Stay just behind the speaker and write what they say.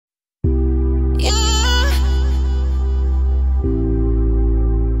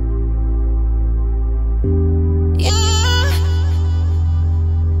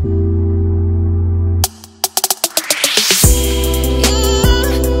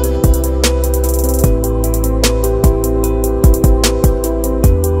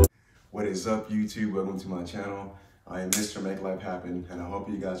YouTube? Welcome to my channel. I am Mr. Make Life Happen, and I hope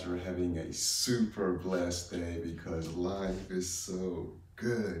you guys are having a super blessed day because life is so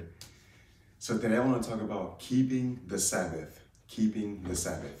good. So today I want to talk about keeping the Sabbath. Keeping the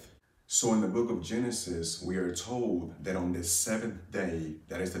Sabbath. So in the book of Genesis, we are told that on the seventh day,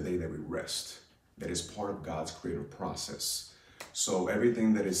 that is the day that we rest. That is part of God's creative process. So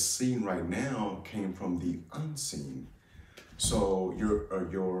everything that is seen right now came from the unseen. So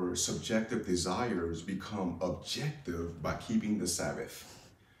your subjective desires become objective by keeping the Sabbath.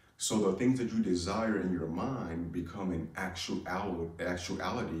 So the things that you desire in your mind become an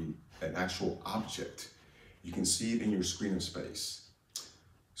actuality, an actual object. You can see it in your screen of space.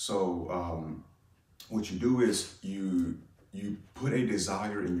 So what you do is you put a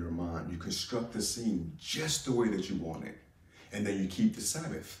desire in your mind. You construct the scene just the way that you want it. And then you keep the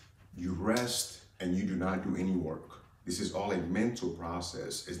Sabbath. You rest and you do not do any work. This is all a mental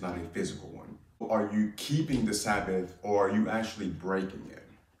process. It's not a physical one. Are you keeping the Sabbath or are you actually breaking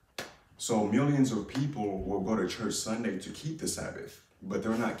it? So millions of people will go to church Sunday to keep the Sabbath, but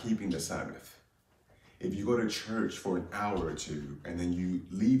they're not keeping the Sabbath. If you go to church for an hour or two and then you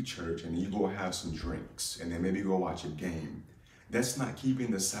leave church and you go have some drinks and then maybe go watch a game, that's not keeping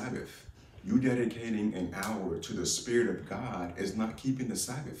the Sabbath. You dedicating an hour to the Spirit of God is not keeping the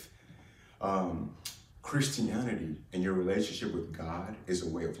Sabbath. Christianity and your relationship with God is a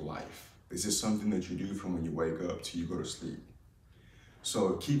way of life. This is something that you do from when you wake up till you go to sleep.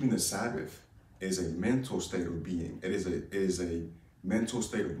 So keeping the Sabbath is a mental state of being. It is a mental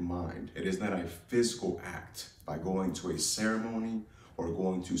state of mind. It is not a physical act by going to a ceremony or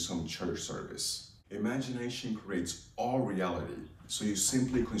going to some church service. Imagination creates all reality. So you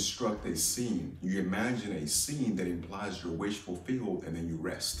simply construct a scene. You imagine a scene that implies your wish fulfilled and then you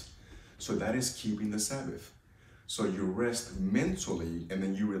rest. So that is keeping the Sabbath. So you rest mentally and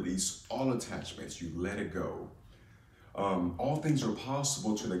then you release all attachments. You let it go. All things are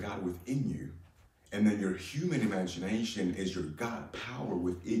possible to the God within you. And then your human imagination is your God power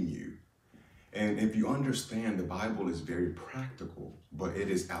within you. And if you understand, the Bible is very practical, but it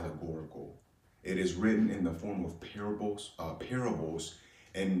is allegorical. It is written in the form of parables,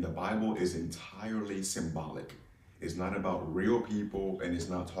 and the Bible is entirely symbolic. It's not about real people and it's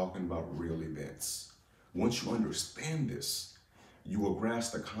not talking about real events. Once you understand this, you will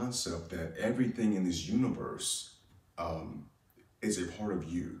grasp the concept that everything in this universe is a part of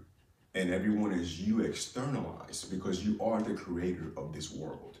you. And everyone is you externalized because you are the creator of this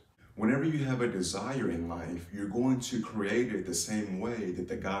world. Whenever you have a desire in life, you're going to create it the same way that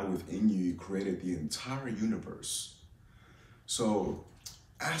the God within you created the entire universe. So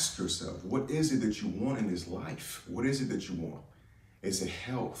ask yourself, what is it that you want in this life? What is it that you want? Is it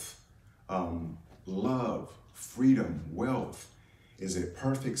health, love, freedom, wealth? Is it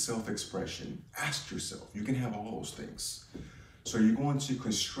perfect self-expression? Ask yourself. You can have all those things. So you're going to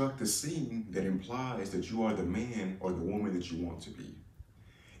construct a scene that implies that you are the man or the woman that you want to be.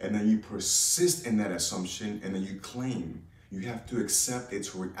 And then you persist in that assumption and then you claim. You have to accept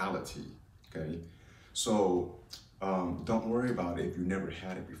its reality, okay? So don't worry about it if you never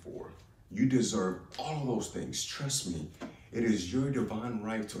had it before. You deserve all of those things. Trust me, it is your divine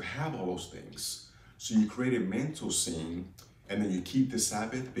right to have all those things. So you create a mental scene and then you keep the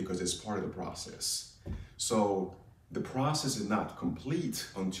Sabbath because it's part of the process. So the process is not complete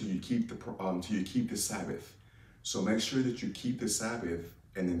until you keep the Sabbath. So make sure that you keep the Sabbath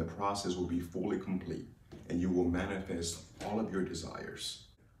and then the process will be fully complete and you will manifest all of your desires.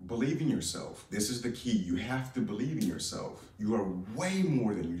 Believe in yourself. This is the key. You have to believe in yourself. You are way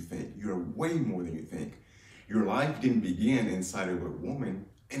more than you think. You are way more than you think. Your life didn't begin inside of a woman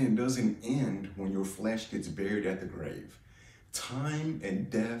and it doesn't end when your flesh gets buried at the grave. Time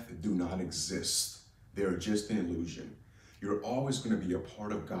and death do not exist. They're just an illusion. You're always going to be a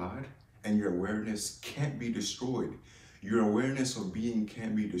part of God and your awareness can't be destroyed. Your awareness of being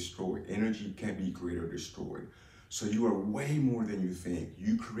can't be destroyed. Energy can't be created or destroyed. So you are way more than you think.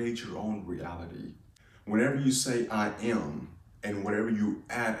 You create your own reality. Whenever you say, I am, and whatever you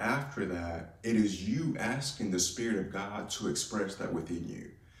add after that, it is you asking the Spirit of God to express that within you.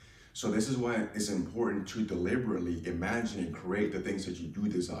 So this is why it's important to deliberately imagine and create the things that you do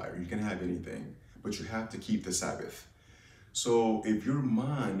desire. You can have anything, but you have to keep the Sabbath. So if your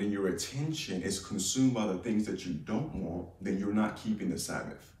mind and your attention is consumed by the things that you don't want, then you're not keeping the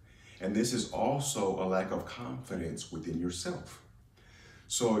Sabbath. And this is also a lack of confidence within yourself.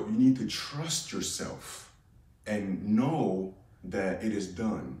 So you need to trust yourself and know that it is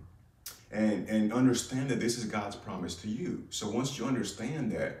done and understand that this is God's promise to you. So once you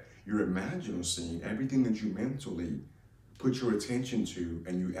understand that, your imagination, everything that you mentally put your attention to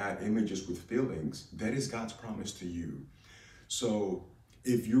and you add images with feelings, that is God's promise to you. So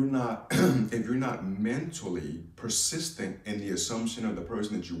if you're not if you're not mentally persistent in the assumption of the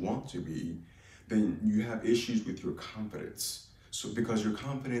person that you want to be, then you have issues with your confidence. So because your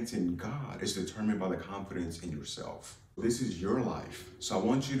confidence in God is determined by the confidence in yourself. This is your life. So I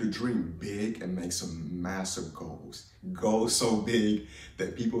want you to dream big and make some massive goals. Goals so big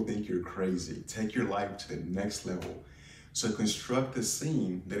that people think you're crazy. Take your life to the next level. So construct a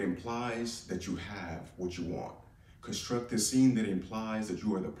scene that implies that you have what you want. Construct a scene that implies that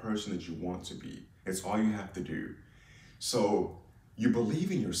you are the person that you want to be. It's all you have to do. So you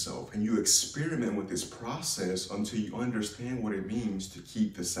believe in yourself and you experiment with this process until you understand what it means to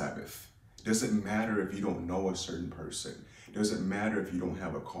keep the Sabbath. It doesn't matter if you don't know a certain person. It doesn't matter if you don't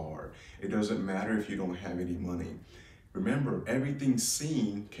have a car. It doesn't matter if you don't have any money. Remember, everything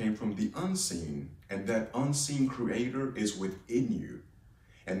seen came from the unseen, and that unseen creator is within you.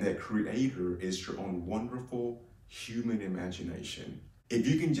 And that creator is your own wonderful human imagination. If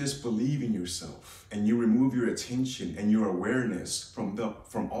you can just believe in yourself and you remove your attention and your awareness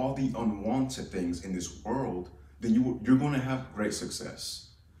from all the unwanted things in this world, then you're going to have great success.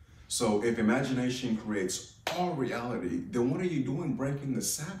 So if imagination creates all reality, then what are you doing breaking the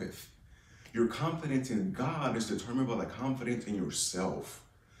Sabbath? Your confidence in God is determined by the confidence in yourself.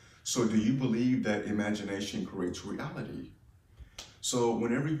 So do you believe that imagination creates reality? So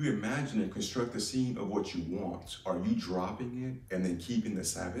whenever you imagine and construct a scene of what you want, are you dropping it and then keeping the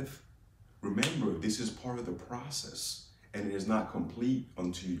Sabbath? Remember, this is part of the process, and it is not complete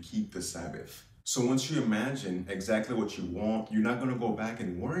until you keep the Sabbath. So once you imagine exactly what you want, you're not going to go back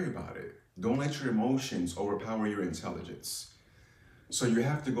and worry about it. Don't let your emotions overpower your intelligence. So you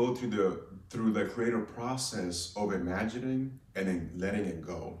have to go through the creative process of imagining and then letting it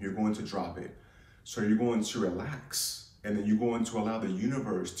go. You're going to drop it. So you're going to relax. And then you're going to allow the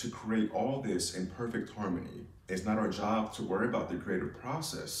universe to create all this in perfect harmony. It's not our job to worry about the creative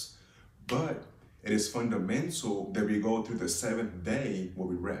process, but it is fundamental that we go through the seventh day where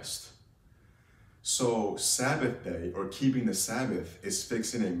we rest. So Sabbath day, or keeping the Sabbath, is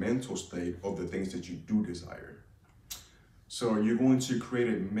fixing a mental state of the things that you do desire. So you're going to create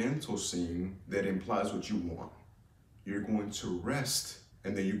a mental scene that implies what you want. You're going to rest,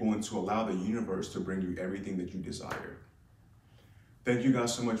 and then you're going to allow the universe to bring you everything that you desire. Thank you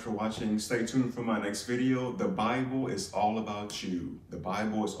guys so much for watching. Stay tuned for my next video. The Bible is all about you. The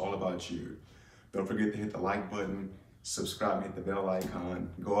Bible is all about you. Don't forget to hit the like button, subscribe, hit the bell icon,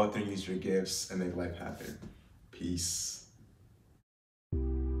 go out there and use your gifts and make life happen. Peace.